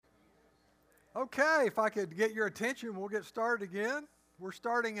Okay, if I could get your attention, we'll get started again. We're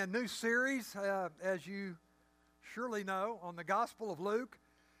starting a new series, as you surely know, on the Gospel of Luke.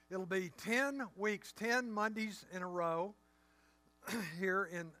 It'll be 10 weeks, 10 Mondays in a row here,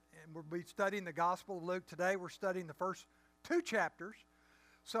 and we'll be studying the Gospel of Luke. Today we're studying the first two chapters.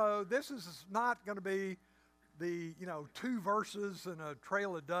 So this is not going to be the, two verses and a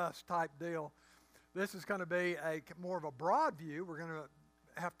trail of dust type deal. This is going to be more of a broad view. We're going to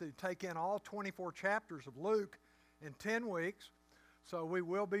have to take in all 24 chapters of Luke in 10 weeks. So we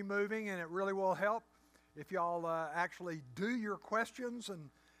will be moving, and it really will help if y'all actually do your questions. And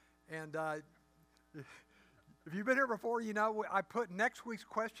if you've been here before, you know I put next week's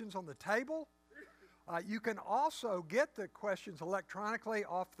questions on the table. You can also get the questions electronically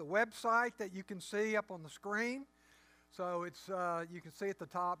off the website that you can see up on the screen. So it's you can see at the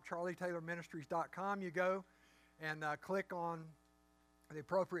top, charlietaylorministries.com. You go and click on the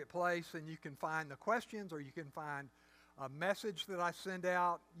appropriate place, and you can find the questions, or you can find a message that I send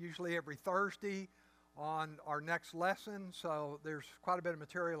out usually every Thursday on our next lesson. So there's quite a bit of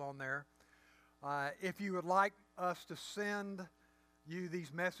material on there. If you would like us to send you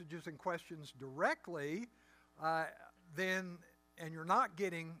these messages and questions directly, and you're not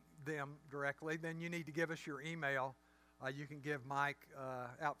getting them directly, then you need to give us your email. You can give Mike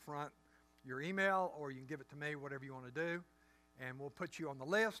out front your email, or you can give it to me, whatever you want to do. And we'll put you on the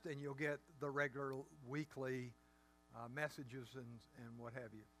list, and you'll get the regular weekly messages and what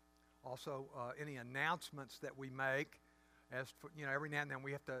have you. Also, any announcements that we make, every now and then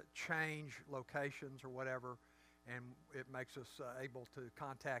we have to change locations or whatever, and it makes us able to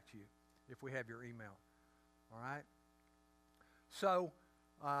contact you if we have your email. All right? So,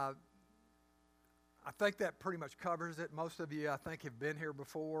 I think that pretty much covers it. Most of you, I think, have been here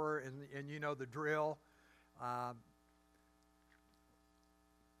before, and you know the drill.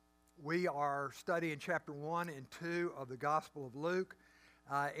 We are studying chapter 1 and 2 of the Gospel of Luke.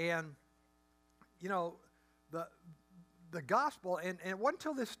 The Gospel, and it wasn't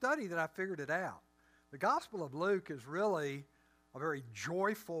until this study that I figured it out. The Gospel of Luke is really a very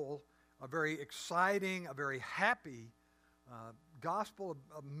joyful, a very exciting, a very happy gospel,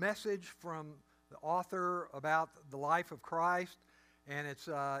 a message from the author about the life of Christ. And it's,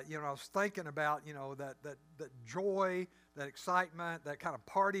 I was thinking about, that joy, that excitement, that kind of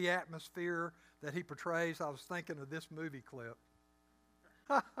party atmosphere that he portrays. I was thinking of this movie clip.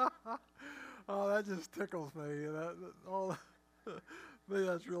 Oh, that just tickles me.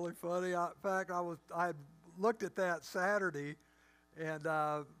 That's really funny. In fact, I had looked at that Saturday, and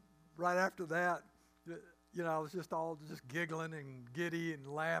right after that, I was just giggling and giddy and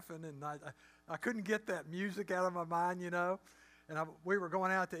laughing, and I couldn't get that music out of my mind, And we were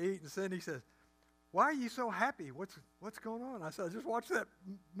going out to eat, and Cindy says, "Why are you so happy? What's going on?" I said, "I just watched that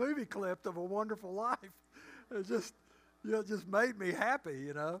movie clip of A Wonderful Life. It just made me happy,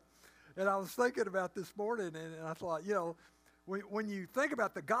 And I was thinking about this morning, and I thought, when you think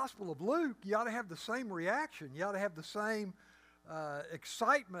about the Gospel of Luke, you ought to have the same reaction. You ought to have the same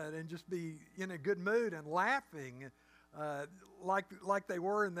excitement and just be in a good mood and laughing, like they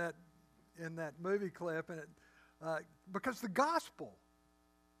were in that movie clip, and because the Gospel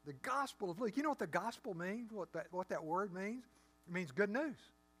of Luke, you know what the Gospel means? What that word means? It means good news.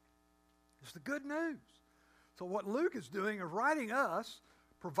 It's the good news. So what Luke is doing is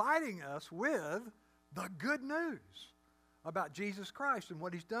providing us with the good news about Jesus Christ and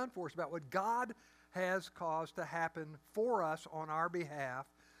what He's done for us, about what God has caused to happen for us on our behalf.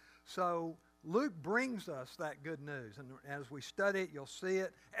 So Luke brings us that good news, and as we study it, you'll see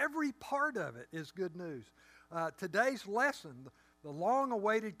it. Every part of it is good news. Today's lesson, the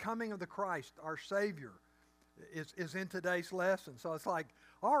long-awaited coming of the Christ, our Savior, is in today's lesson. So it's like,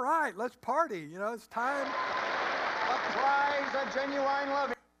 all right, let's party. It's time. A prize, a genuine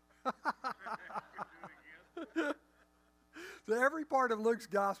love. So every part of Luke's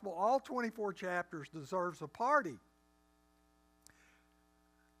gospel, all 24 chapters, deserves a party.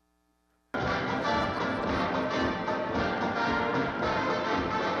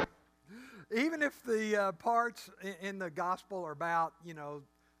 Even if the parts in the gospel are about,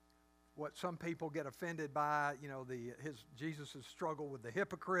 what some people get offended by, Jesus' struggle with the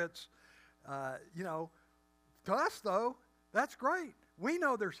hypocrites, to us, though, that's great. We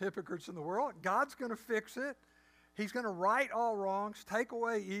know there's hypocrites in the world. God's going to fix it. He's going to right all wrongs, take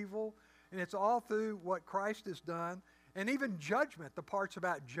away evil, and it's all through what Christ has done. And even judgment, the parts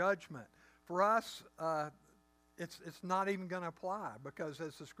about judgment. For us, it's not even going to apply, because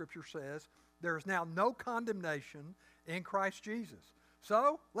as the Scripture says, there is now no condemnation in Christ Jesus.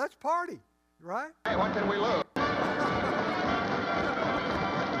 So, let's party, right? Hey, what can we lose?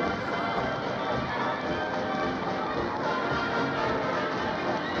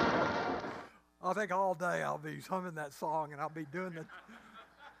 I think all day I'll be humming that song and I'll be doing the...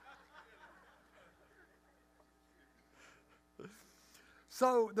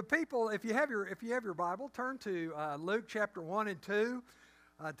 So the people, if you have your Bible, turn to Luke chapter 1 and 2.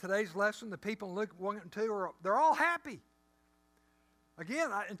 Today's lesson, the people in Luke 1 and 2, they're all happy. Again,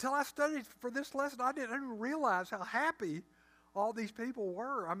 until I studied for this lesson, I didn't even realize how happy all these people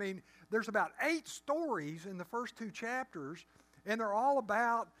were. I mean, there's about 8 stories in the first 2 chapters, and they're all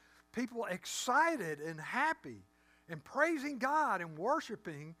about people excited and happy and praising God and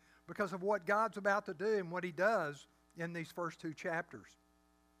worshiping because of what God's about to do and what He does in these first 2 chapters.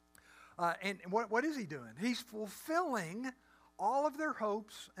 And what is He doing? He's fulfilling all of their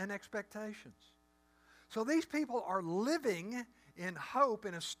hopes and expectations. So these people are living in hope,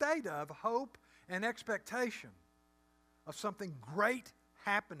 in a state of hope and expectation of something great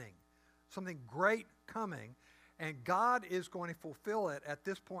happening, something great coming, and God is going to fulfill it at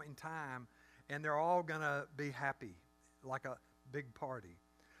this point in time, and they're all going to be happy, like a big party.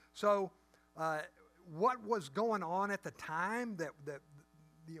 So what was going on at the time that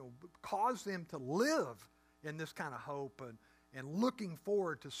caused them to live in this kind of hope and looking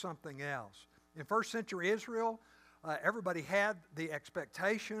forward to something else? In first century Israel, everybody had the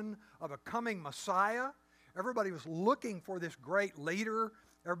expectation of a coming Messiah. Everybody was looking for this great leader.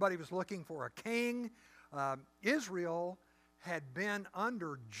 Everybody was looking for a king. Israel had been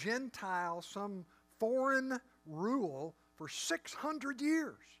under Gentile, some foreign rule for 600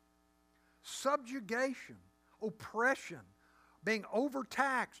 years. Subjugation, oppression, being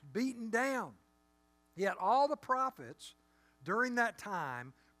overtaxed, beaten down. Yet all the prophets during that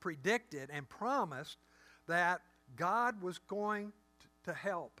time predicted and promised that God was going to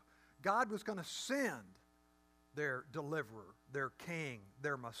help. God was going to send their deliverer, their king,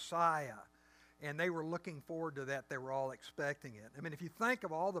 their Messiah. And they were looking forward to that. They were all expecting it. I mean, if you think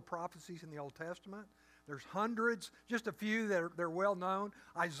of all the prophecies in the Old Testament, there's hundreds, just a few that they're well known.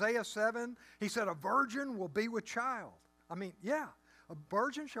 Isaiah 7, he said, a virgin will be with child. I mean, yeah, a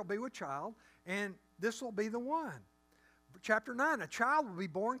virgin shall be with child, and this will be the one. Chapter 9, a child will be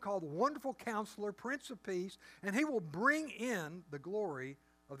born called Wonderful Counselor, Prince of Peace, and he will bring in the glory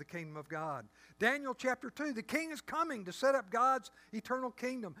of the kingdom of God. Daniel chapter 2, the king is coming to set up God's eternal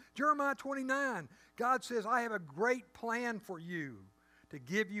kingdom. Jeremiah 29, God says, I have a great plan for you to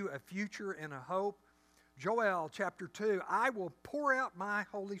give you a future and a hope. Joel chapter 2, I will pour out my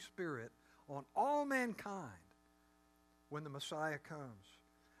Holy Spirit on all mankind when the Messiah comes.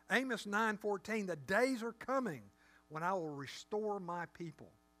 Amos 9:14, the days are coming when I will restore my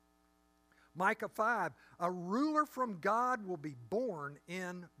people. Micah 5, a ruler from God will be born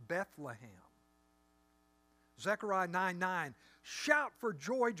in Bethlehem. Zechariah 9:9, shout for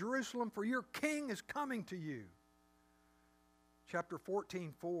joy, Jerusalem, for your king is coming to you. Chapter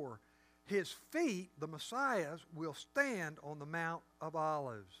 14:4, his feet, the Messiah's, will stand on the Mount of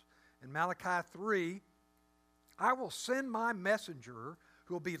Olives. In Malachi 3, I will send my messenger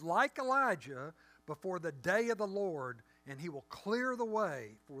who will be like Elijah before the day of the Lord, and he will clear the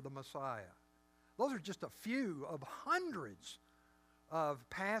way for the Messiah. Those are just a few of hundreds of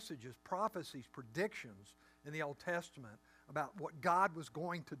passages, prophecies, predictions in the Old Testament about what God was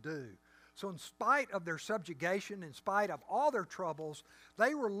going to do. So in spite of their subjugation, in spite of all their troubles,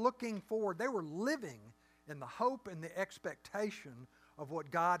 they were looking forward. They were living in the hope and the expectation of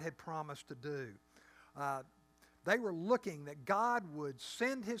what God had promised to do. They were looking that God would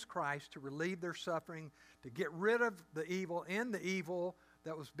send His Christ to relieve their suffering, to get rid of the evil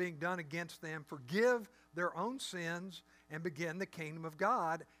that was being done against them, forgive their own sins, and begin the kingdom of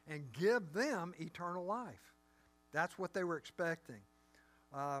God and give them eternal life. That's what they were expecting.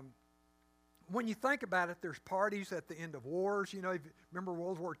 When you think about it, there's parties at the end of wars. You know, remember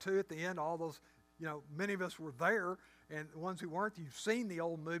World War II at the end, all those, many of us were there, and the ones who weren't, you've seen the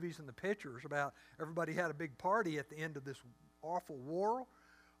old movies and the pictures about everybody had a big party at the end of this awful war.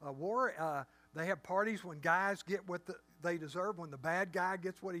 They have parties when guys get what they deserve, when the bad guy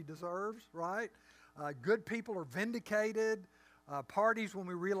gets what he deserves, right? Good people are vindicated. Parties when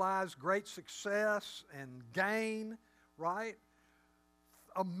we realize great success and gain, right?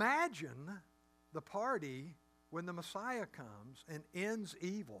 Imagine the party when the Messiah comes and ends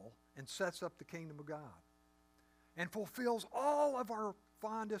evil and sets up the kingdom of God and fulfills all of our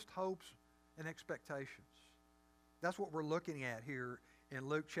fondest hopes and expectations. That's what we're looking at here in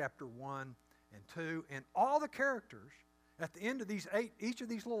Luke chapter 1 and 2. And all the characters at the end of each of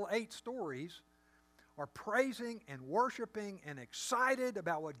these little 8 stories are praising and worshiping and excited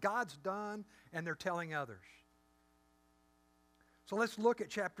about what God's done, and they're telling others. So let's look at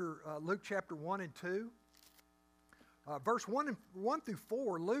Luke chapter 1 and 2. Verse 1 through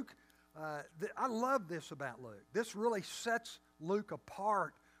 4, Luke I love this about Luke. This really sets Luke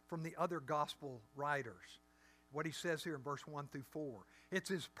apart from the other gospel writers. What he says here in verse 1 through 4. It's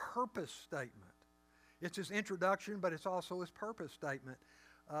his purpose statement. It's his introduction, but it's also his purpose statement.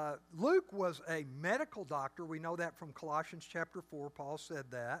 Luke was a medical doctor. We know that from Colossians chapter 4. Paul said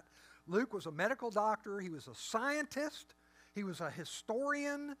that. Luke was a medical doctor. He was a scientist. He was a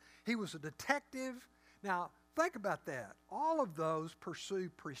historian. He was a detective. Now, think about that. All of those pursue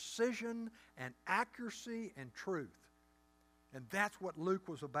precision and accuracy and truth. And that's what Luke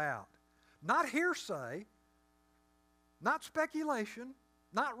was about. Not hearsay, not speculation,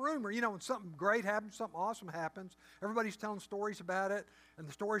 not rumor. You know, when something great happens, something awesome happens, everybody's telling stories about it, and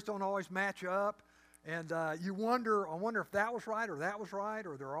the stories don't always match up. And I wonder if that was right,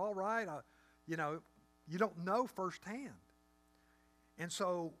 or they're all right. You don't know firsthand. And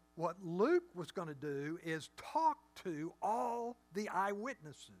so what Luke was going to do is talk to all the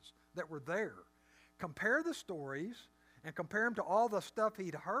eyewitnesses that were there, compare the stories, and compare them to all the stuff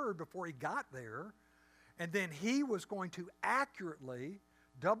he'd heard before he got there, and then he was going to accurately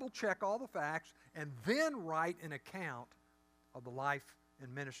double-check all the facts and then write an account of the life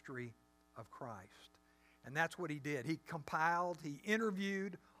and ministry of Christ. And that's what he did. He compiled, he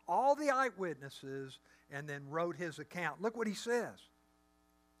interviewed all the eyewitnesses, and then wrote his account. Look what he says.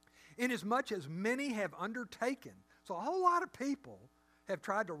 Inasmuch as many have undertaken, so a whole lot of people have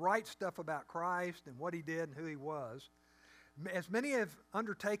tried to write stuff about Christ and what he did and who he was. As many have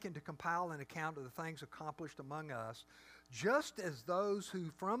undertaken to compile an account of the things accomplished among us, just as those who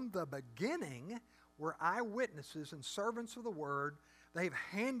from the beginning were eyewitnesses and servants of the word, they've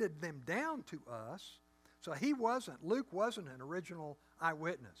handed them down to us. So Luke wasn't an original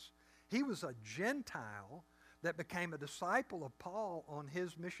eyewitness. He was a Gentile that became a disciple of Paul on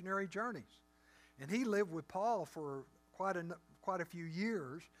his missionary journeys. And he lived with Paul for quite a few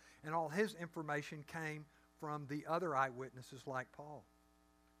years, and all his information came from the other eyewitnesses like Paul.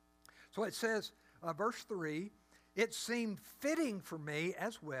 So it says, verse 3, it seemed fitting for me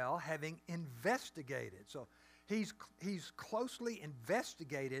as well, having investigated. So he's closely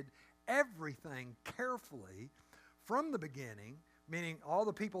investigated everything carefully from the beginning, meaning all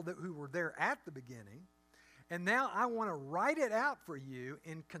the people who were there at the beginning. And now I want to write it out for you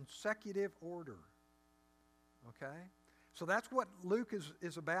in consecutive order. Okay? So that's what Luke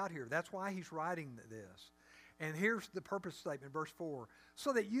is about here. That's why he's writing this. And here's the purpose statement, verse 4.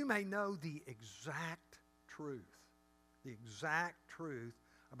 So that you may know the exact truth. The exact truth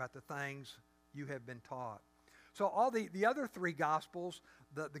about the things you have been taught. So all the other three Gospels,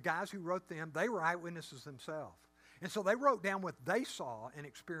 the guys who wrote them, they were eyewitnesses themselves. And so they wrote down what they saw and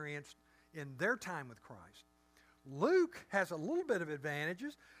experienced in their time with Christ. Luke has a little bit of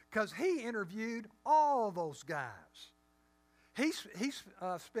advantages because he interviewed all those guys. He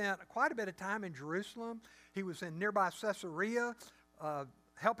spent quite a bit of time in Jerusalem. He was in nearby Caesarea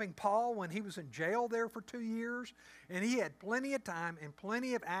helping Paul when he was in jail there for 2 years. And he had plenty of time and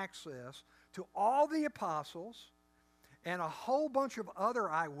plenty of access to all the apostles and a whole bunch of other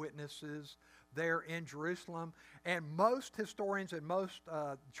eyewitnesses there in Jerusalem. And most historians and most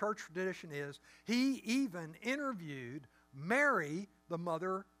church tradition is he even interviewed Mary, the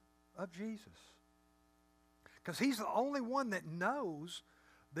mother of Jesus. Because he's the only one that knows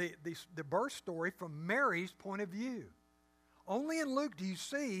the birth story from Mary's point of view. Only in Luke do you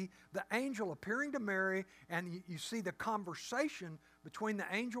see the angel appearing to Mary, and you see the conversation between the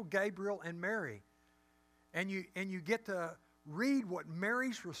angel Gabriel and Mary. And you get to read what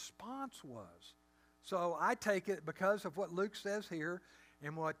Mary's response was. So I take it, because of what Luke says here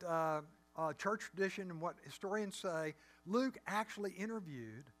and what church tradition and what historians say, Luke actually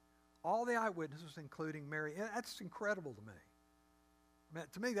interviewed all the eyewitnesses, including Mary. That's incredible to me. I mean,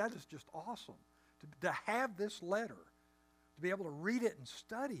 to me, that is just awesome. To have this letter, to be able to read it and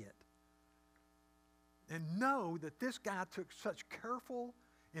study it, and know that this guy took such careful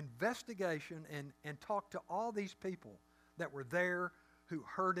investigation and talked to all these people that were there who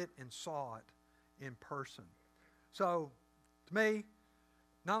heard it and saw it in person. So, to me,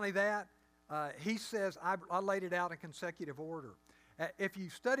 not only that, he says, I laid it out in consecutive order. If you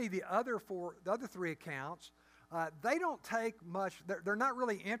study the other three accounts, they don't take much, they're not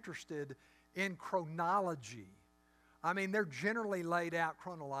really interested in chronology. I mean, they're generally laid out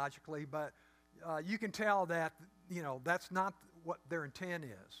chronologically, but you can tell that, that's not what their intent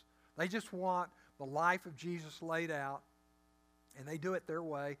is. They just want the life of Jesus laid out, and they do it their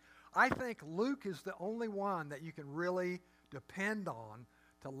way. I think Luke is the only one that you can really depend on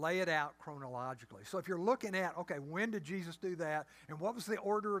to lay it out chronologically. So if you're looking at, okay, when did Jesus do that, and what was the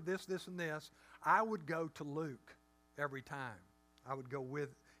order of this, and this, I would go to Luke every time. I would go with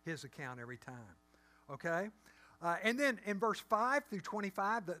his account every time. Okay? And then in verse 5 through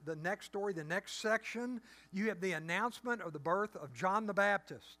 25, the next story, the next section, you have the announcement of the birth of John the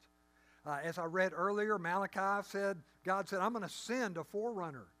Baptist. As I read earlier, Malachi said, God said, I'm going to send a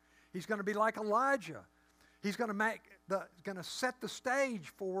forerunner. He's going to be like Elijah. He's going to set the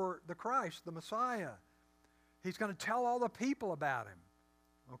stage for the Christ, the Messiah. He's going to tell all the people about him,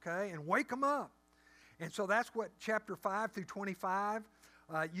 okay, and wake them up. And so that's what chapter 5 through 25,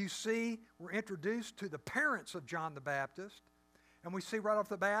 you see, we're introduced to the parents of John the Baptist. And we see right off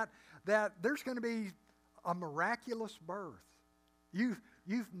the bat that there's going to be a miraculous birth. You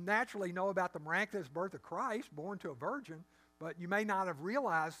naturally know about the miraculous birth of Christ, born to a virgin, but you may not have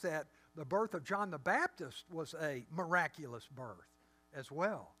realized that the birth of John the Baptist was a miraculous birth as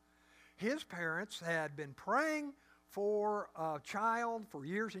well. His parents had been praying for a child for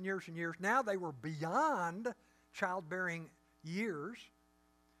years and years and years. Now they were beyond childbearing years,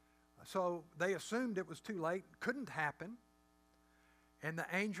 so they assumed it was too late, couldn't happen. And the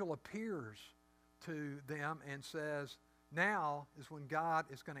angel appears to them and says, now is when God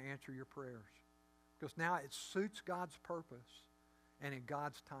is going to answer your prayers. Because now it suits God's purpose and in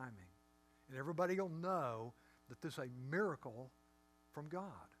God's timing. And everybody will know that this is a miracle from God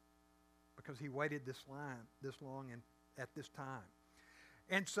because he waited this long and at this time.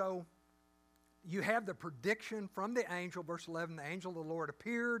 And so you have the prediction from the angel, verse 11, the angel of the Lord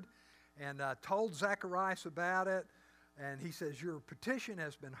appeared and told Zacharias about it. And he says, your petition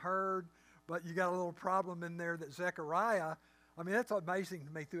has been heard, but you got a little problem in there that Zechariah, I mean, that's amazing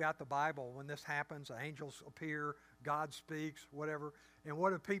to me throughout the Bible. When this happens, angels appear, God speaks, whatever. And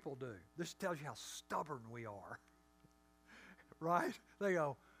what do people do? This tells you how stubborn we are, right? They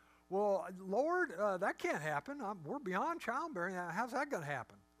go, well, Lord, that can't happen. We're beyond childbearing. How's that going to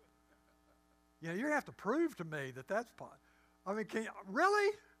happen? You know, you're going to have to prove to me that that's possible. I mean,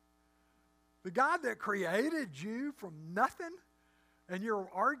 really? The God that created you from nothing, and you're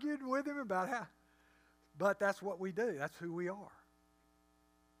arguing with him about how? But that's what we do. That's who we are.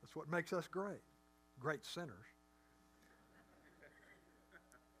 That's what makes us great sinners.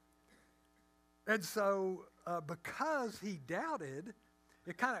 And so because he doubted,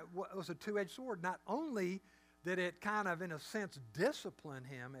 it kind of was a two-edged sword. Not only did it kind of, in a sense, discipline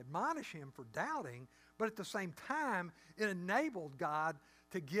him, admonish him for doubting, but at the same time, it enabled God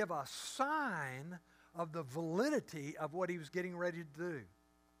to give a sign of the validity of what he was getting ready to do.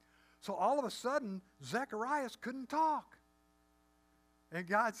 So all of a sudden, Zacharias couldn't talk. And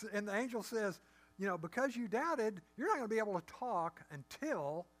the angel says, you know, because you doubted, you're not going to be able to talk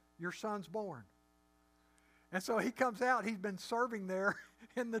until your son's born. And so he comes out. He's been serving there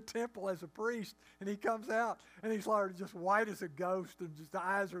in the temple as a priest. And he comes out, and he's like just white as a ghost, and just the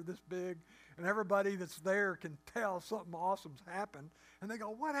eyes are this big. And everybody that's there can tell something awesome's happened. And they go,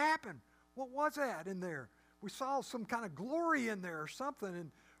 what happened? What was that in there? We saw some kind of glory in there or something,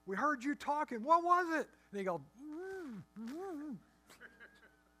 and we heard you talking. What was it? And he goes,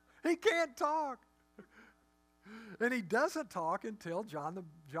 he can't talk. And he doesn't talk until his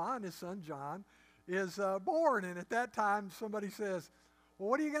son John, is born. And at that time, somebody says, well,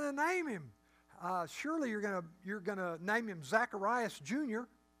 what are you going to name him? Surely you're going to name him Zacharias Jr.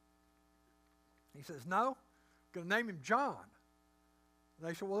 He says, no, I'm going to name him John. And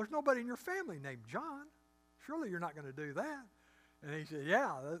they said, well, there's nobody in your family named John. Surely you're not going to do that. And he said,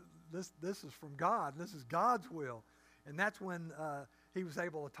 yeah, this is from God. This is God's will. And that's when he was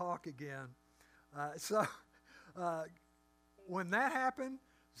able to talk again. So when that happened,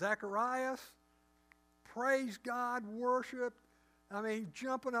 Zacharias praised God, worshiped. I mean,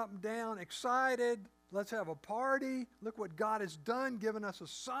 jumping up and down, excited. Let's have a party. Look what God has done, given us a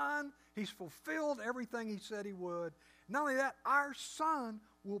son. He's fulfilled everything he said he would. Not only that, our son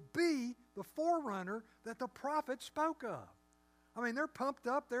will be the forerunner that the prophet spoke of. I mean, they're pumped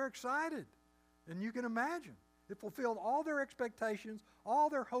up, they're excited. And you can imagine. It fulfilled all their expectations, all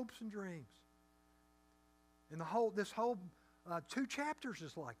their hopes and dreams. And this whole 2 chapters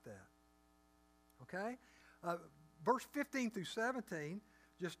is like that. Okay? Verse 15 through 17,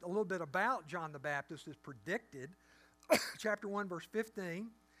 just a little bit about John the Baptist is predicted. Chapter 1, verse 15,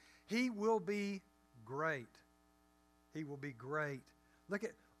 he will be great. He will be great. Look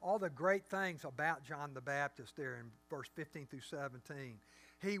at all the great things about John the Baptist there in verse 15 through 17.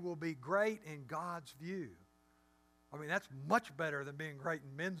 He will be great in God's view. I mean, that's much better than being great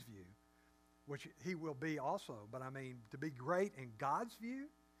in men's view, which he will be also. But I mean, to be great in God's view,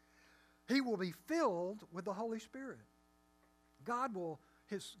 he will be filled with the Holy Spirit. God's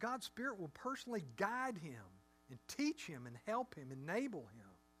Spirit will personally guide him and teach him and help him, enable him.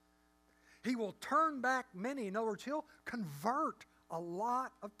 He will turn back many. In other words, he'll convert a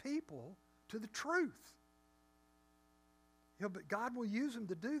lot of people to the truth. God will use him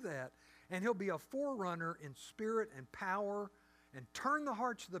to do that, and he'll be a forerunner in spirit and power and turn the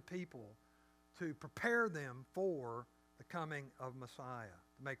hearts of the people to prepare them for the coming of Messiah,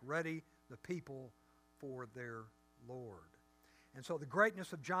 to make ready the people for their Lord. And so the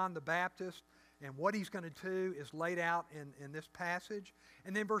greatness of John the Baptist and what he's going to do is laid out in this passage.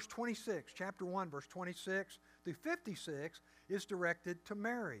 And then verse 26, chapter 1, verse 26 through 56 is directed to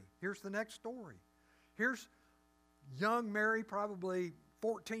Mary. Here's the next story. Here's young Mary, probably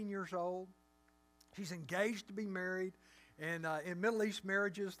 14 years old. She's engaged to be married. And in Middle East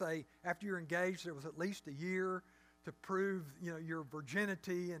marriages, after you're engaged, there was at least a year to prove, your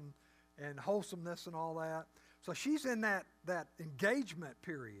virginity and wholesomeness and all that. So she's in that engagement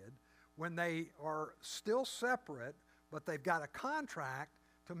period when they are still separate, but they've got a contract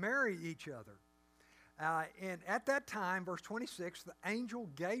to marry each other. And at that time, verse 26, the angel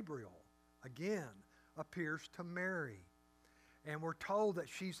Gabriel, again, appears to Mary. And we're told that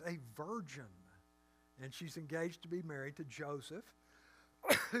she's a virgin. And she's engaged to be married to Joseph,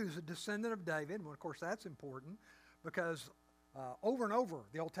 who's a descendant of David. And of course, that's important because over and over,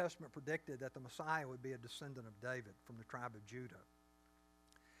 the Old Testament predicted that the Messiah would be a descendant of David from the tribe of Judah.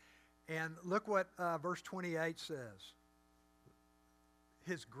 And look what verse 28 says.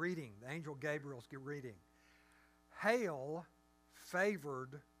 His greeting, the angel Gabriel's greeting. Hail,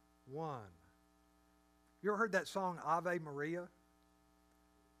 favored one. You ever heard that song, Ave Maria?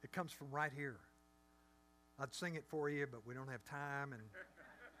 It comes from right here. I'd sing it for you, but we don't have time, and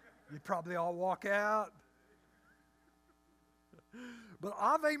you'd probably all walk out. But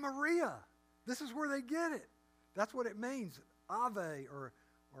Ave Maria, this is where they get it. That's what it means, Ave, or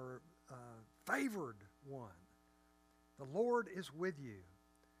favored one. The Lord is with you.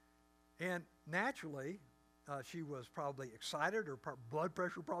 And naturally, she was probably excited. Her blood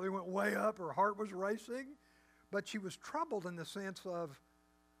pressure probably went way up. Her heart was racing. But she was troubled in the sense of,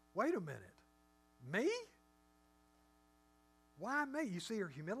 wait a minute, me? Why me? You see her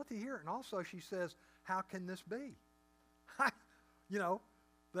humility here. And also she says, how can this be?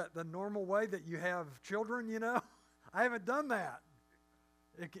 The normal way that you have children, I haven't done that.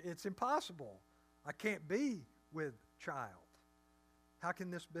 It's impossible. I can't be with child. How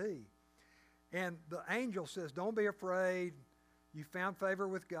can this be? And the angel says, don't be afraid. You found favor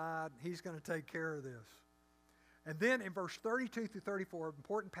with God. He's going to take care of this. And then in verse 32 through 34,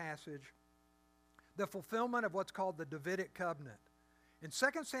 important passage, the fulfillment of what's called the Davidic covenant. In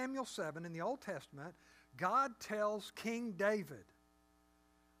 2 Samuel 7 in the Old Testament, God tells King David,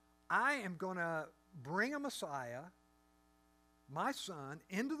 I am going to bring a Messiah, my son,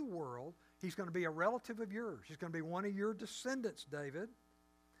 into the world. He's going to be a relative of yours. He's going to be one of your descendants, David.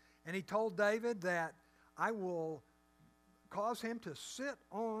 And he told David that I will cause him to sit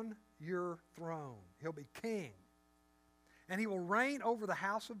on your throne. He'll be king. And he will reign over the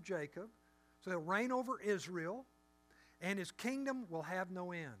house of Jacob. So he'll reign over Israel. And his kingdom will have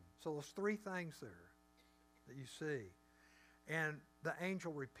no end. So there's three things there that you see. And the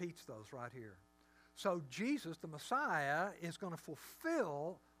angel repeats those right here. So Jesus, the Messiah, is going to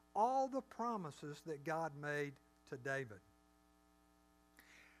fulfill all the promises that God made to David.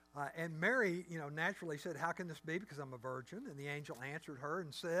 And Mary, naturally said, how can this be? Because I'm a virgin. And the angel answered her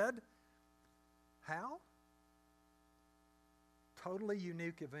and said, how? Totally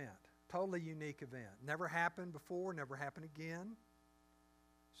unique event. Totally unique event. Never happened before, never happened again.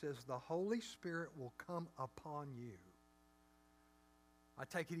 It says, the Holy Spirit will come upon you. I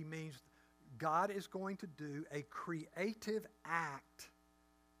take it he means God is going to do a creative act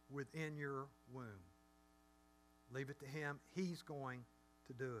within your womb. Leave it to him. He's going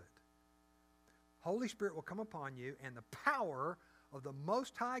to do it. Holy Spirit will come upon you, and the power of the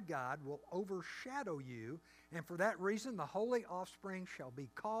Most High God will overshadow you, and for that reason the holy offspring shall be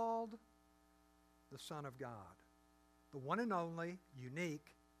called the Son of God, the one and only,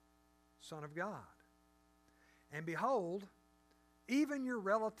 unique Son of God. And behold, even your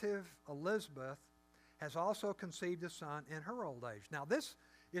relative Elizabeth has also conceived a son in her old age. Now this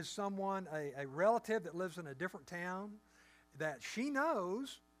is someone, a relative that lives in a different town, that she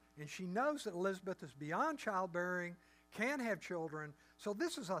knows, and she knows that Elizabeth is beyond childbearing, can have children. So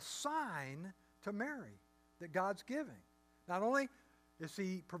this is a sign to Mary that God's giving. Not only is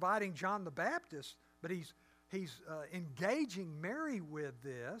he providing John the Baptist, but he's engaging Mary with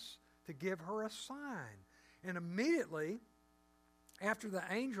this to give her a sign. And immediately after the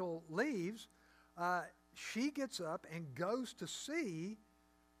angel leaves, she gets up and goes to see,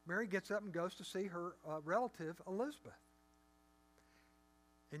 Mary gets up and goes to see her relative Elizabeth.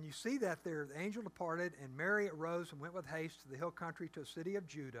 And you see that there, the angel departed, and Mary arose and went with haste to the hill country to a city of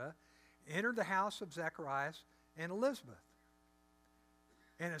Judah, entered the house of Zacharias and Elizabeth.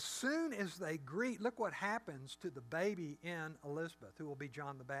 And as soon as they greet, look what happens to the baby in Elizabeth, who will be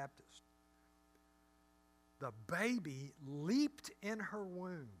John the Baptist. The baby leaped in her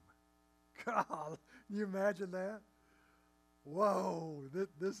womb. God, can you imagine that? Whoa,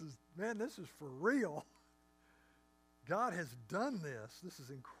 this is for real. God has done this. This is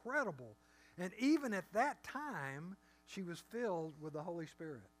incredible. And even at that time, she was filled with the Holy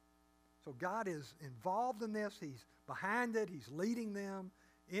Spirit. So God is involved in this. He's behind it. He's leading them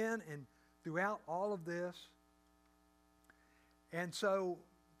in and throughout all of this. And so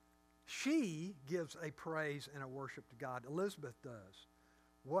she gives a praise and a worship to God. Elizabeth does.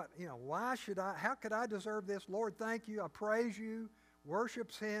 How could I deserve this? Lord, thank you. I praise you.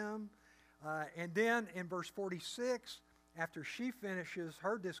 Worships him. And then in verse 46, after she finishes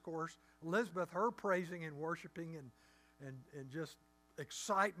her discourse, Elizabeth, her praising and worshiping and just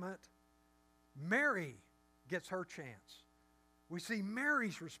excitement, Mary gets her chance. We see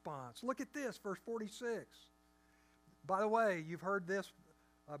Mary's response. Look at this, verse 46. By the way, you've heard this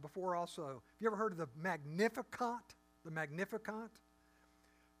before also. Have you ever heard of the Magnificat? The Magnificat?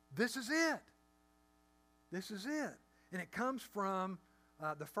 This is it. This is it. And it comes from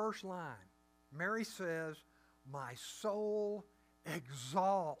the first line. Mary says, my soul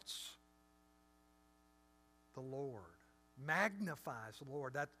exalts the Lord. Magnifies the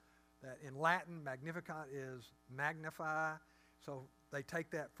Lord. That in Latin, Magnificat is magnify. So they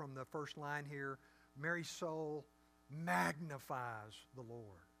take that from the first line here. Mary's soul magnifies the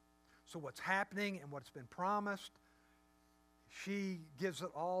Lord. So what's happening and what's been promised, she gives it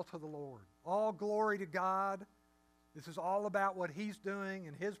all to the Lord. All glory to God. This is all about what he's doing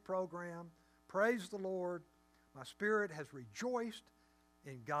in his program. Praise the Lord. My spirit has rejoiced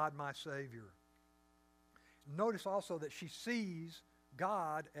in God my Savior. Notice also that she sees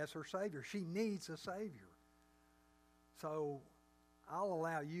God as her Savior. She needs a Savior. So I'll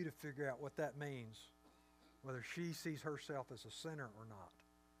allow you to figure out what that means, whether she sees herself as a sinner or not.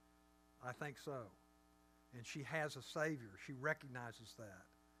 I think so. And she has a Savior. She recognizes that.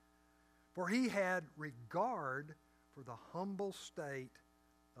 For he had regard for the humble state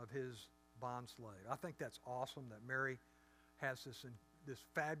of his bondslave. I think that's awesome that Mary has this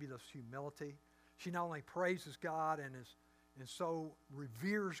fabulous humility. She not only praises God and so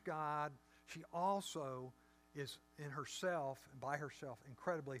reveres God, she also is in herself and by herself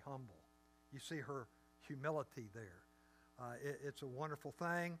incredibly humble. You see her humility there. It's a wonderful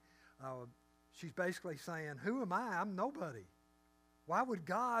thing. She's basically saying, who am I? I'm nobody. Why would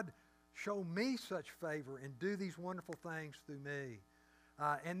God show me such favor and do these wonderful things through me?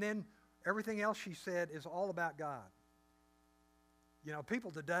 And then everything else she said is all about God. You know, people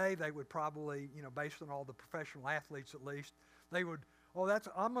today, they would probably, based on all the professional athletes at least, they would,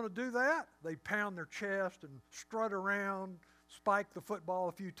 I'm going to do that. They pound their chest and strut around, spike the football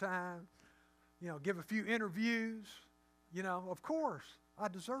a few times, give a few interviews. Of course, I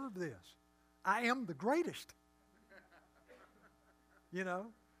deserve this. I am the greatest.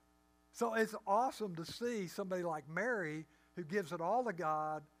 So it's awesome to see somebody like Mary who gives it all to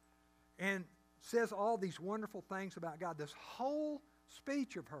God and says all these wonderful things about God. This whole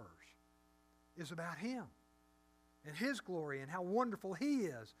speech of hers is about him and his glory and how wonderful he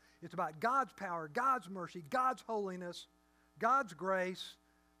is. It's about God's power, God's mercy, God's holiness, God's grace,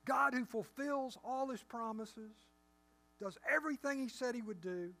 God who fulfills all his promises, does everything he said he would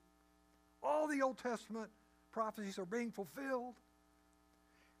do. All the Old Testament prophecies are being fulfilled.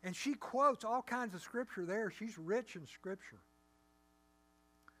 And she quotes all kinds of scripture there. She's rich in scripture.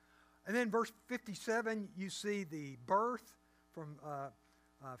 And then verse 57, you see the birth from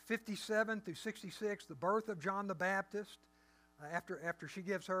 57 through 66, the birth of John the Baptist. After she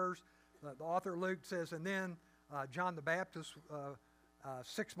gives hers, the author Luke says, and then John the Baptist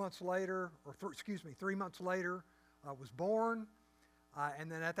 3 months later, was born.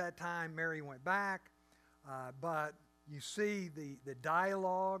 And then at that time, Mary went back. But you see the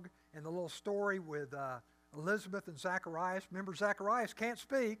dialogue and the little story with Elizabeth and Zacharias. Remember, Zacharias can't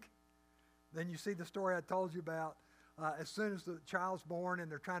speak. Then you see the story I told you about. As soon as the child's born and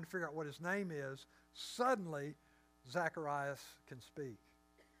they're trying to figure out what his name is, suddenly Zacharias can speak.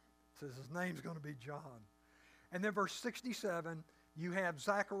 It says his name's going to be John. And then verse 67, you have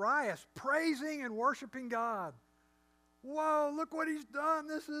Zacharias praising and worshiping God. Whoa, look what he's done.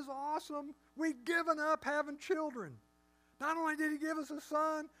 This is awesome. We've given up having children. Not only did he give us a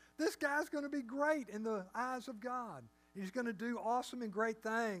son, this guy's going to be great in the eyes of God. He's going to do awesome and great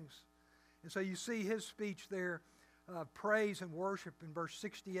things. And so you see his speech there. praise and worship in verse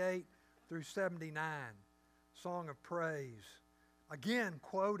 68 through 79. Song of praise. Again,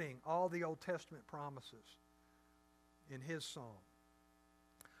 quoting all the Old Testament promises in his song.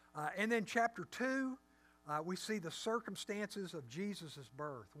 And then chapter 2, we see the circumstances of Jesus'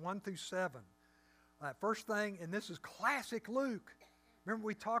 birth, 1 through 7. First thing, and this is classic Luke. Remember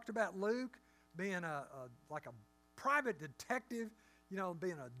we talked about Luke being like a private detective,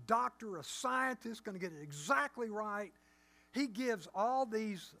 being a doctor, a scientist, going to get it exactly right. He gives all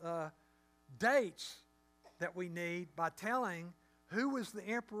these dates that we need by telling who was the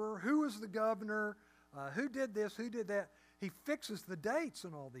emperor, who was the governor, who did this, who did that. He fixes the dates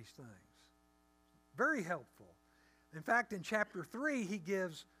and all these things. Very helpful. In fact, in chapter 3, he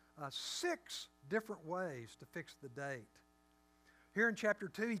gives 6 different ways to fix the date. Here in chapter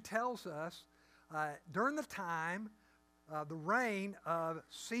 2, he tells us during the time, the reign of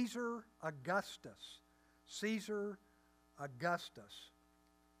Caesar Augustus. Caesar Augustus,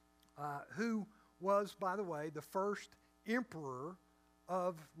 who was, by the way, the first emperor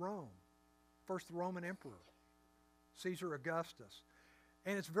of Rome. First Roman emperor, Caesar Augustus.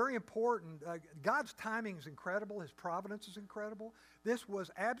 And it's very important. God's timing is incredible. His providence is incredible. This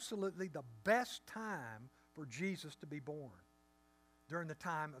was absolutely the best time for Jesus to be born, during the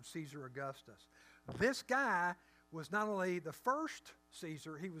time of Caesar Augustus. This guy was not only the first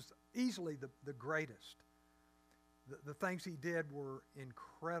Caesar, he was easily the greatest. The things he did were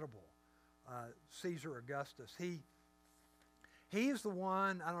incredible. Caesar Augustus. He is the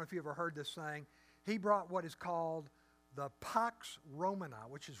one, I don't know if you ever heard this saying, he brought what is called the Pax Romana,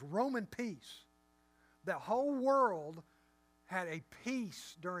 which is Roman peace. The whole world had a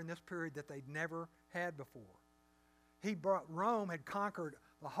peace during this period that they'd never had before. Rome had conquered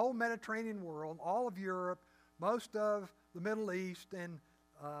the whole Mediterranean world, all of Europe, most of the Middle East and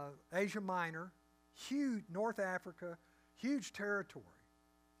Asia Minor, huge North Africa, huge territory,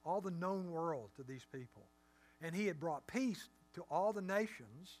 all the known world to these people. And he had brought peace to all the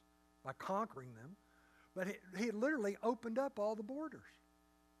nations by conquering them, but he had literally opened up all the borders.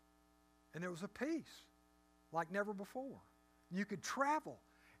 And there was a peace like never before. You could travel.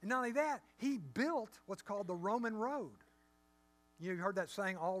 And not only that, he built what's called the Roman road. You heard that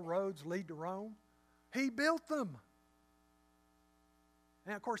saying, all roads lead to Rome? He built them.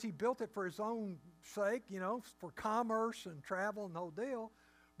 And of course, he built it for his own sake, for commerce and travel and the whole deal.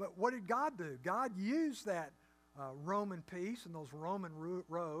 But what did God do? God used that Roman peace and those Roman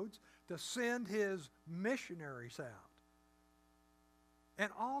roads to send his missionaries out.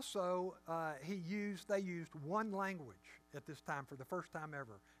 And also, they used one language at this time for the first time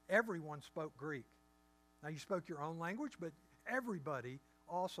ever. Everyone spoke Greek. Now, you spoke your own language, but everybody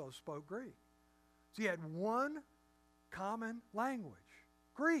also spoke Greek. So you had one common language,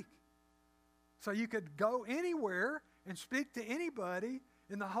 Greek. So you could go anywhere and speak to anybody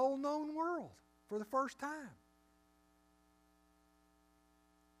in the whole known world for the first time.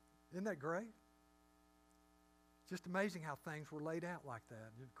 Isn't that great? It's just amazing how things were laid out like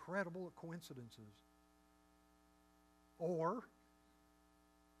that. Incredible coincidences. Or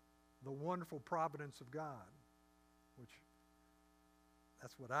the wonderful providence of God, which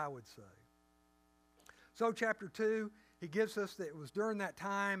that's what I would say. So chapter 2, he gives us that it was during that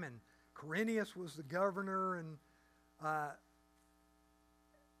time, and Quirinius was the governor, and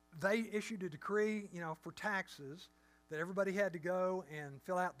they issued a decree, for taxes, that everybody had to go and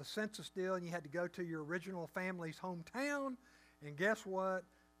fill out the census deal, and you had to go to your original family's hometown. And guess what?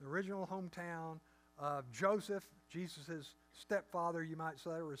 The original hometown of Joseph, Jesus' stepfather, you might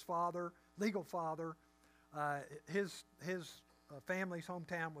say, or his father, legal father, his family's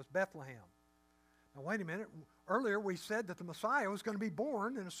hometown was Bethlehem. Now, wait a minute. Earlier we said that the Messiah was going to be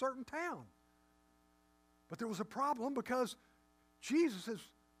born in a certain town. But there was a problem because Jesus'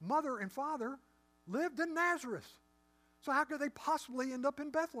 mother and father lived in Nazareth. So how could they possibly end up in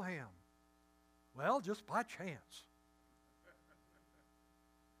Bethlehem? Well, just by chance.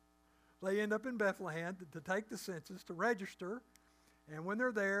 They end up in Bethlehem to take the census, to register. And when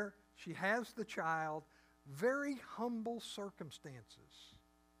they're there, she has the child. Very humble circumstances.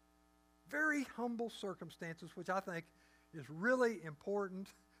 Very humble circumstances, which I think is really important,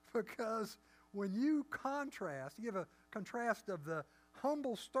 because when you give a contrast of the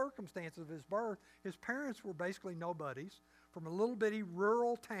humble circumstances of his birth, his parents were basically nobodies from a little bitty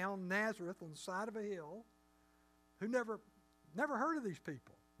rural town, Nazareth, on the side of a hill, who never heard of these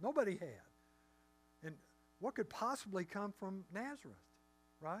people. Nobody had. And what could possibly come from Nazareth,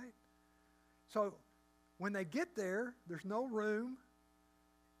 right? So when they get there, there's no room,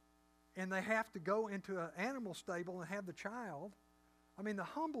 and they have to go into an animal stable and have the child. I mean, the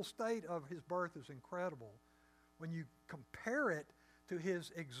humble state of his birth is incredible. when you compare it to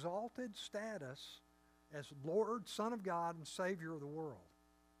his exalted status as Lord, Son of God, and Savior of the world.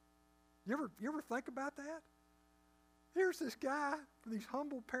 You ever think about that? Here's this guy from these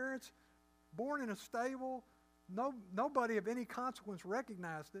humble parents, born in a stable. Nobody of any consequence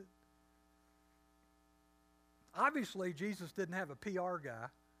recognized it. Obviously, Jesus didn't have a PR guy,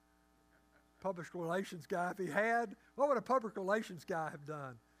 public relations guy. If he had, what would a public relations guy have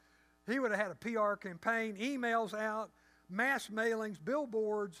done? He would have had a PR campaign, emails out, mass mailings,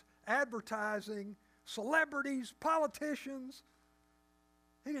 billboards, advertising, celebrities, politicians.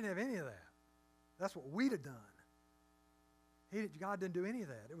 He didn't have any of that. That's what we'd have done. God didn't do any of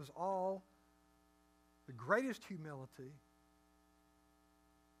that. It was all the greatest humility.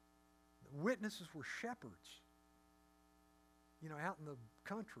 The witnesses were shepherds, out in the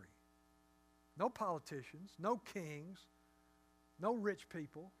country. No politicians, no kings, no rich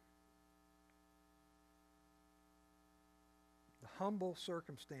people. The humble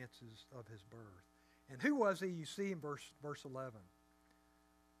circumstances of his birth. And who was he? You see in verse 11.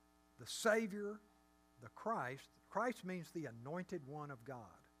 The Savior, the Christ. Christ means the anointed one of God.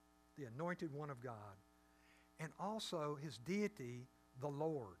 The anointed one of God. And also his deity, the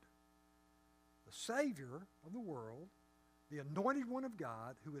Lord. The Savior of the world, the anointed one of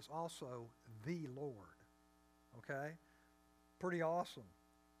God, who is also the Lord. Okay? Pretty awesome.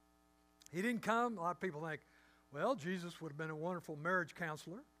 He didn't come, a lot of people think, well, Jesus would have been a wonderful marriage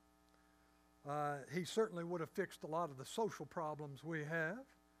counselor. He certainly would have fixed a lot of the social problems we have.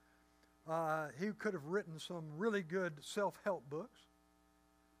 He could have written some really good self-help books.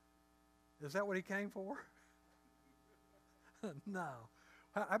 Is that what he came for? No.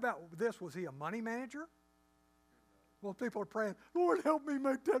 How about this? Was he a money manager? Well, people are praying, Lord, help me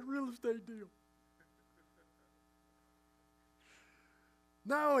make that real estate deal.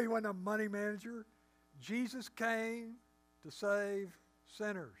 No, he wasn't a money manager. Jesus came to save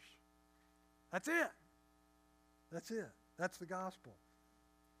sinners. That's it. That's it. That's the gospel.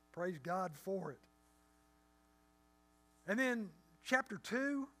 Praise God for it. And then chapter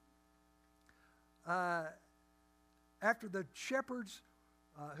 2, after the shepherds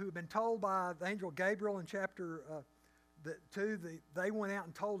who had been told by the angel Gabriel in chapter 2, they went out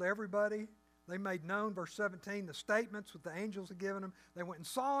and told everybody. They made known, verse 17, the statements that the angels had given them. They went and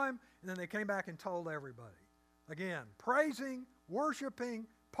saw him, and then they came back and told everybody. Again, praising, worshiping,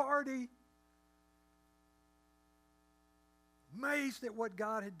 party. Amazed at what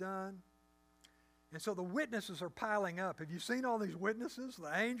God had done. And so the witnesses are piling up. Have you seen all these witnesses?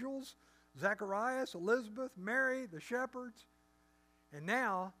 The angels, Zacharias, Elizabeth, Mary, the shepherds. And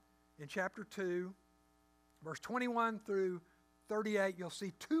now, in chapter 2, verse 21 through 38, you'll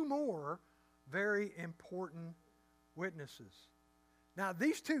see two more very important witnesses. Now,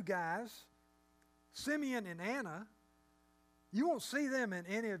 these two guys, Simeon and Anna, you won't see them in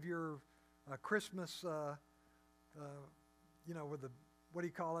any of your Christmas, with the, what do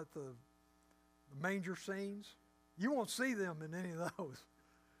you call it, the manger scenes. You won't see them in any of those.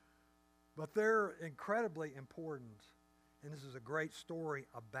 But they're incredibly important. And this is a great story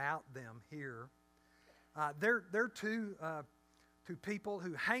about them here. They're two people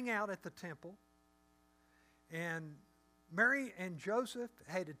who hang out at the temple. And Mary and Joseph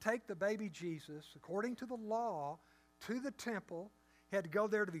had to take the baby Jesus, according to the law, to the temple. He had to go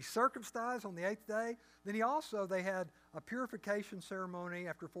there to be circumcised on the 8th day. Then they had a purification ceremony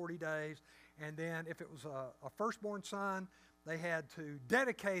after 40 days. And then if it was a firstborn son, they had to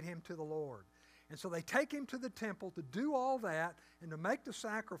dedicate him to the Lord. And so they take him to the temple to do all that and to make the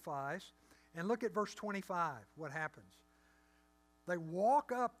sacrifice. And look at verse 25, what happens. They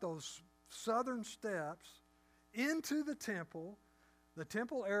walk up those southern steps into the temple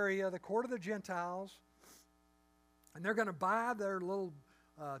area, the court of the Gentiles, and they're going to buy their little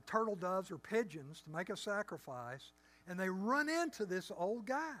turtle doves or pigeons to make a sacrifice, and they run into this old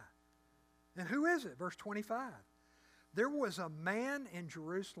guy. And who is it? Verse 25. There was a man in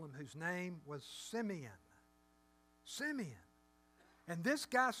Jerusalem whose name was Simeon. Simeon. And this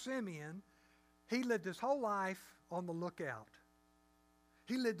guy Simeon, he lived his whole life on the lookout.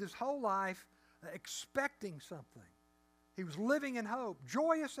 He lived his whole life expecting something. He was living in hope,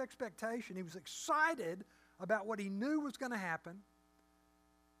 joyous expectation. He was excited about what he knew was going to happen.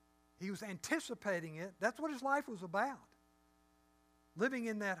 He was anticipating it. That's what his life was about, living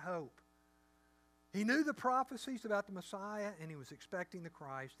in that hope. He knew the prophecies about the Messiah, and he was expecting the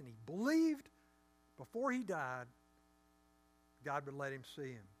Christ, and he believed before he died God would let him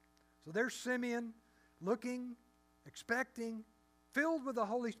see him. So there's Simeon looking, expecting, filled with the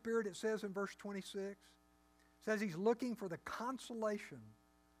Holy Spirit, it says in verse 26. It says he's looking for the consolation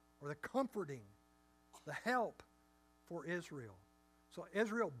or the comforting, the help for Israel. So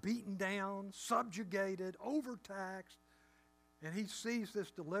Israel beaten down, subjugated, overtaxed, and he sees this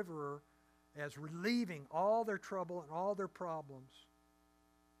deliverer as relieving all their trouble and all their problems.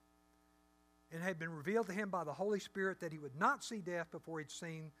 And it had been revealed to him by the Holy Spirit that he would not see death before he'd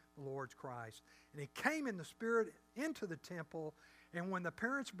seen the Lord's Christ. And he came in the Spirit into the temple, and when the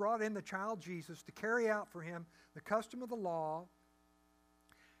parents brought in the child Jesus to carry out for him the custom of the law,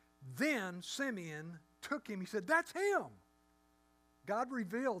 then Simeon took him. He said, "That's him." God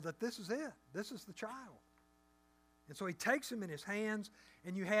revealed that this is it. This is the child. And so he takes him in his hands,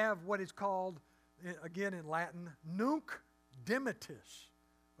 and you have what is called, again in Latin, nunc dimittis,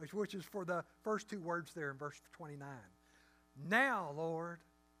 which is for the first two words there in verse 29. Now, Lord.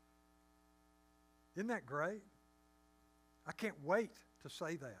 Isn't that great? I can't wait to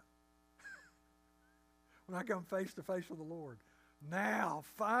say that. When I come face to face with the Lord. Now,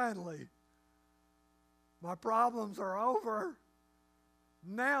 finally, my problems are over.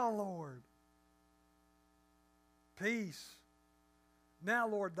 Now, Lord, peace. Now,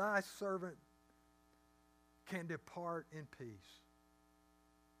 Lord, thy servant can depart in peace.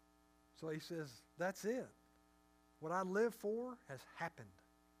 So he says, that's it. What I live for has happened.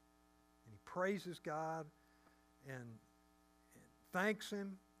 And he praises God and thanks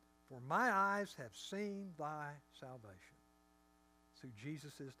him, for my eyes have seen thy salvation. That's who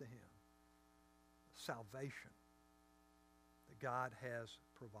Jesus is to him. Salvation that God has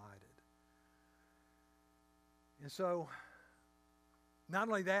provided. And so, not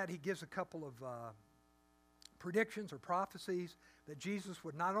only that, he gives a couple of predictions or prophecies that Jesus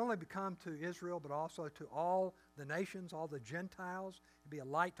would not only become to Israel, but also to all the nations, all the Gentiles, and be a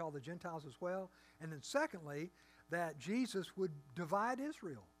light to all the Gentiles as well. And then secondly, that Jesus would divide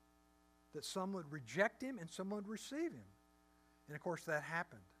Israel, that some would reject him and some would receive him. And of course that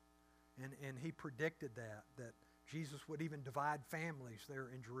happened. And he predicted that Jesus would even divide families there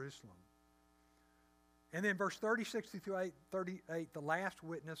in Jerusalem. And then verse 36 through 38, the last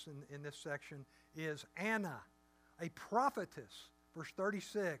witness in this section is Anna, a prophetess. Verse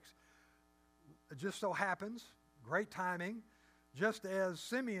 36, it just so happens, great timing, just as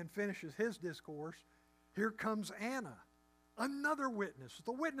Simeon finishes his discourse, here comes Anna, another witness.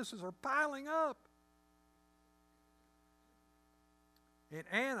 The witnesses are piling up. And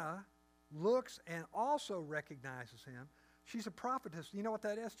Anna looks and also recognizes him. She's a prophetess. You know what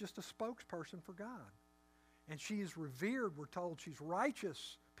that is? Just a spokesperson for God. And she is revered, we're told. She's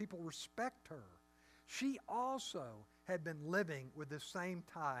righteous. People respect her. She also had been living with this same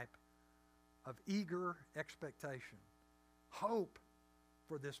type of eager expectation, hope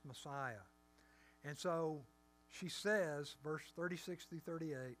for this Messiah. And so she says, verse 36 through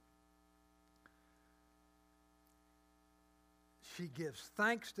 38, she gives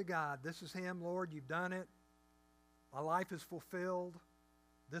thanks to God. This is him, Lord, you've done it. My life is fulfilled.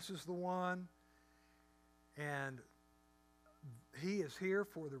 This is the one. And he is here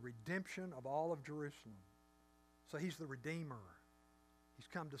for the redemption of all of Jerusalem. So he's the Redeemer. He's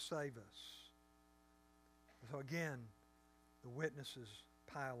come to save us. So again, the witnesses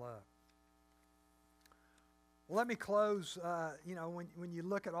pile up. Well, let me close. When you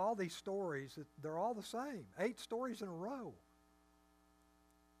look at all these stories, they're all the same. 8 stories in a row.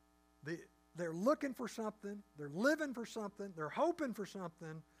 They're looking for something. They're living for something. They're hoping for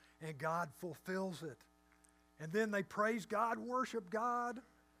something. And God fulfills it. And then they praise God, worship God.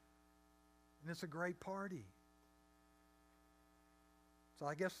 And it's a great party. So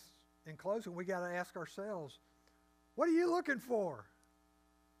I guess in closing, we got to ask ourselves, what are you looking for?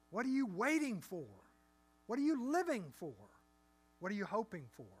 What are you waiting for? What are you living for? What are you hoping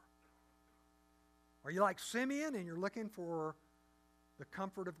for? Are you like Simeon and you're looking for the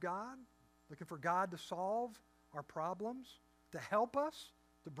comfort of God? Looking for God to solve our problems? To help us?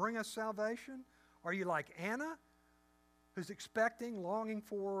 To bring us salvation? Are you like Anna, who's expecting, longing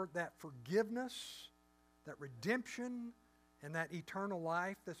for that forgiveness, that redemption, and that eternal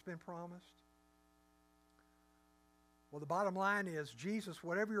life that's been promised? Well, the bottom line is Jesus,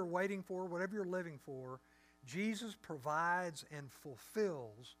 whatever you're waiting for, whatever you're living for, Jesus provides and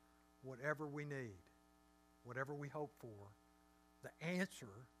fulfills whatever we need, whatever we hope for. The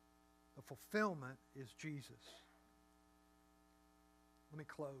answer, the fulfillment is Jesus. Let me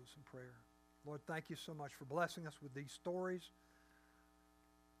close in prayer. Lord, thank you so much for blessing us with these stories.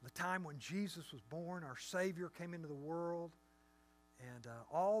 The time when Jesus was born, our Savior came into the world, and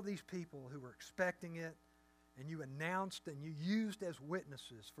all these people who were expecting it, and you announced and you used as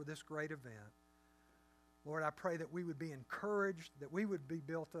witnesses for this great event. Lord, I pray that we would be encouraged, that we would be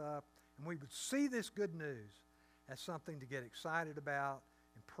built up, and we would see this good news as something to get excited about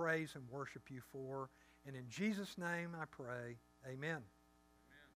and praise and worship you for. And in Jesus' name I pray, amen.